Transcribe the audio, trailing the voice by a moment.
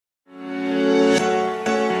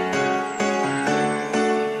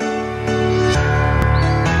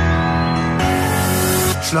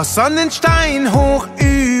Schloss Sonnenstein hoch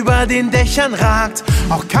über den Dächern ragt.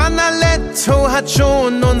 Auch Canaletto hat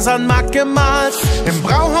schon unseren Markt gemalt. Im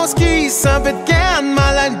Brauhaus Gießer wird gern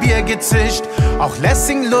mal ein Bier gezischt. Auch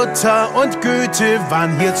Lessing, Luther und Goethe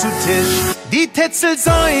waren hier zu Tisch. Die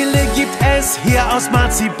Tetzelsäule gibt es hier aus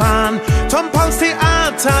Marzipan. Tom Pauls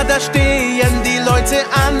Theater, da stehen die Leute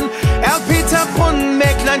an. Peter Brunnen,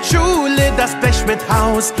 Mäglein-Schule, das Blech mit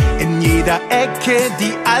Haus. In jeder Ecke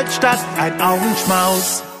die Altstadt, ein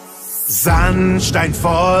Augenschmaus. Sandstein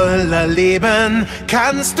voller Leben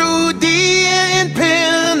kannst du dir in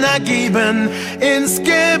Pirna geben. Ins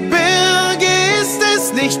Gebirge ist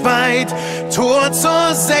es nicht weit. Tor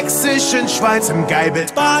zur sächsischen Schweiz, im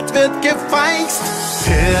Geibelbad wird gefeixt.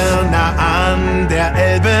 Pirna an der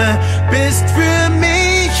Elbe bist für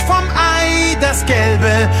mich vom Ei das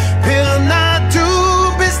Gelbe. Pirna,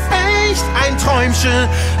 du bist echt ein Träumchen.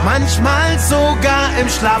 Manchmal sogar im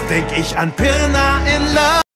Schlaf denk ich an Pirna in Love.